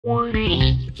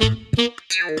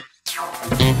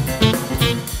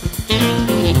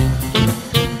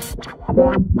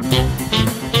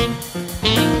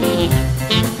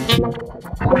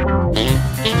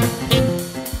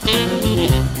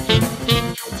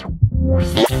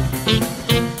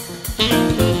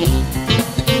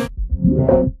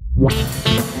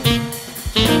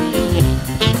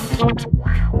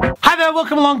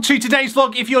Welcome along to today's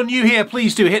vlog. If you're new here,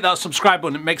 please do hit that subscribe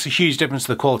button. It makes a huge difference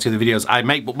to the quality of the videos I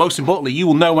make, but most importantly, you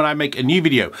will know when I make a new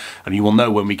video, and you will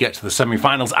know when we get to the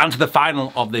semi-finals and to the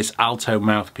final of this Alto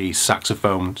Mouthpiece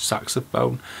Saxophone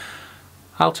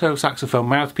Alto Saxophone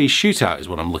Mouthpiece Shootout is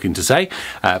what I'm looking to say.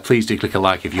 Please do click a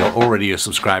like if you're already a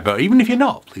subscriber. Even if you're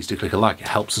not, please do click a like, it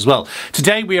helps as well.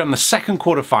 Today we are in the second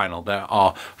quarter final. There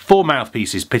are 4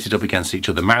 mouthpieces pitted up against each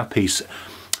other. Mouthpiece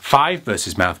 5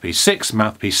 versus Mouthpiece 6,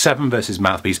 Mouthpiece 7 versus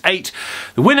Mouthpiece 8.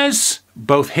 The winners,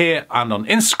 both here and on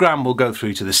Instagram, will go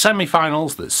through to the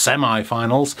semi-finals,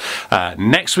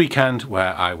 next weekend,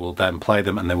 where I will then play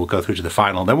them, and then we'll go through to the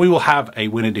final. Then we will have a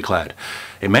winner declared.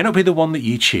 It may not be the one that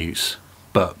you choose,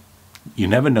 but you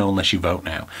never know unless you vote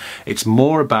now. It's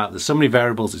more about, there's so many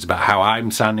variables, it's about how I'm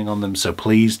sounding on them, so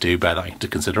please do bear that into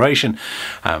consideration.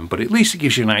 But at least it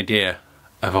gives you an idea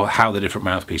of how the different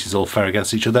mouthpieces all fare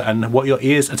against each other and what your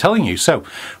ears are telling you. So,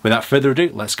 without further ado,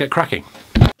 let's get cracking.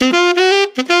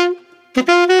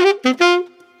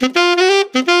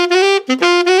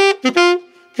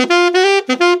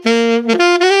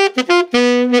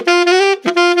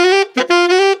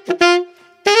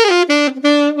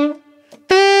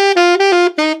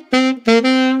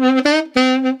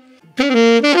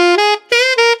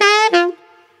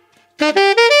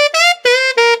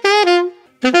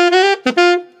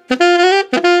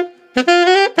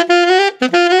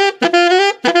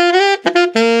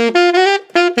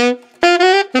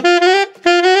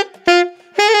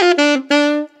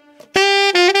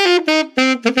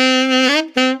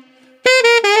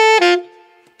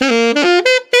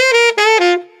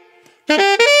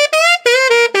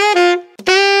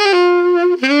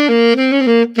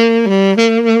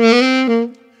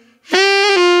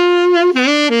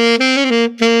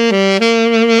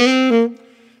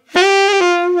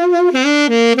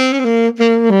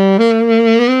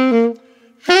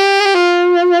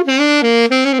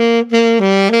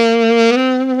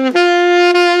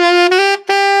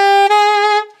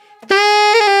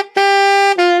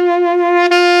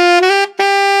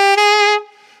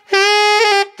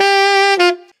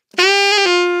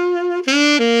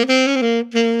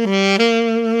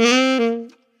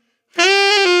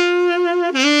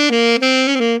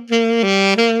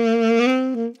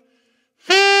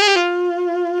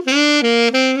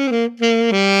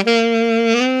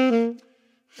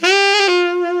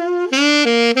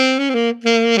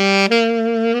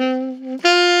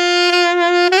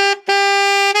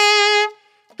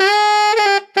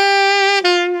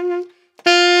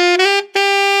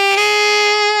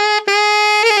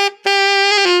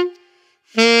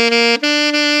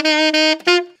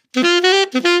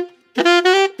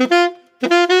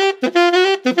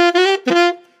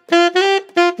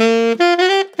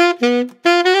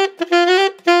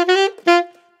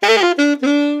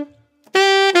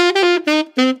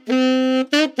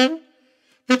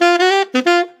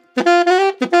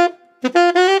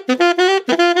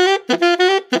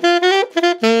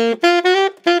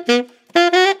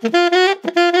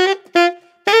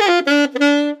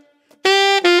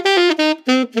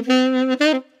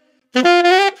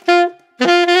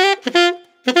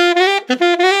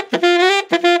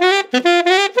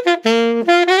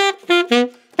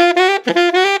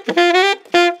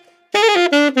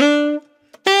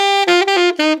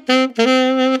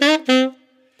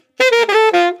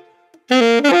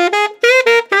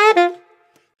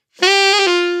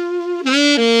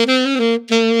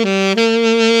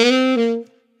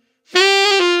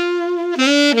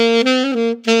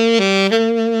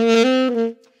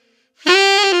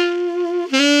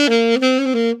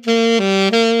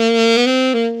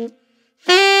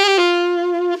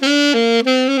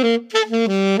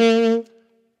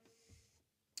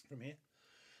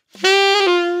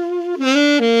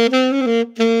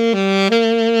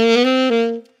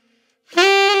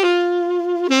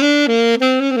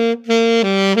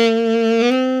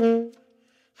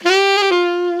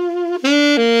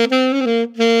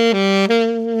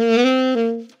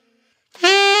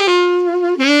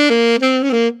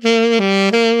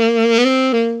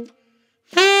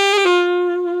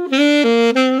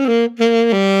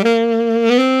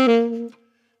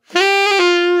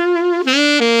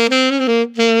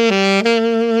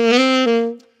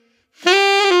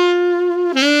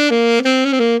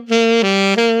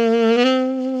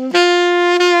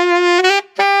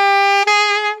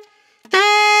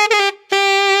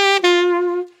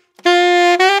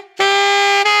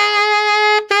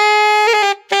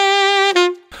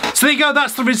 go,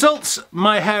 that's the results.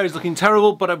 My hair is looking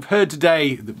terrible, but I've heard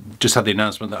today, just had the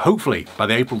announcement that hopefully by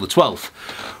the April the 12th,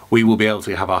 we will be able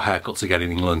to have our haircuts again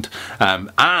in England.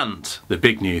 And the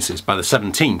big news is by the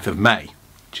 17th of May,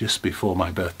 just before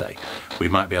my birthday, we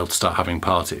might be able to start having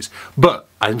parties. But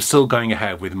I'm still going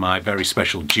ahead with my very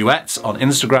special duets on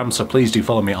Instagram, so please do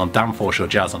follow me on Dan Forshaw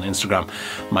Jazz on Instagram.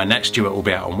 My next duet will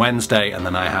be out on Wednesday, and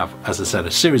then I have, as I said,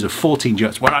 a series of 14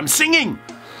 duets where I'm singing!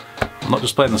 I'm not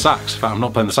just playing the sax. In fact, I'm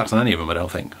not playing the sax on any of them, I don't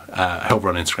think, over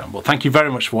on Instagram. Well, thank you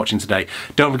very much for watching today.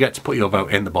 Don't forget to put your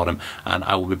vote in the bottom, and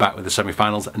I will be back with the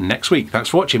semi-finals next week. Thanks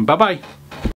for watching. Bye-bye.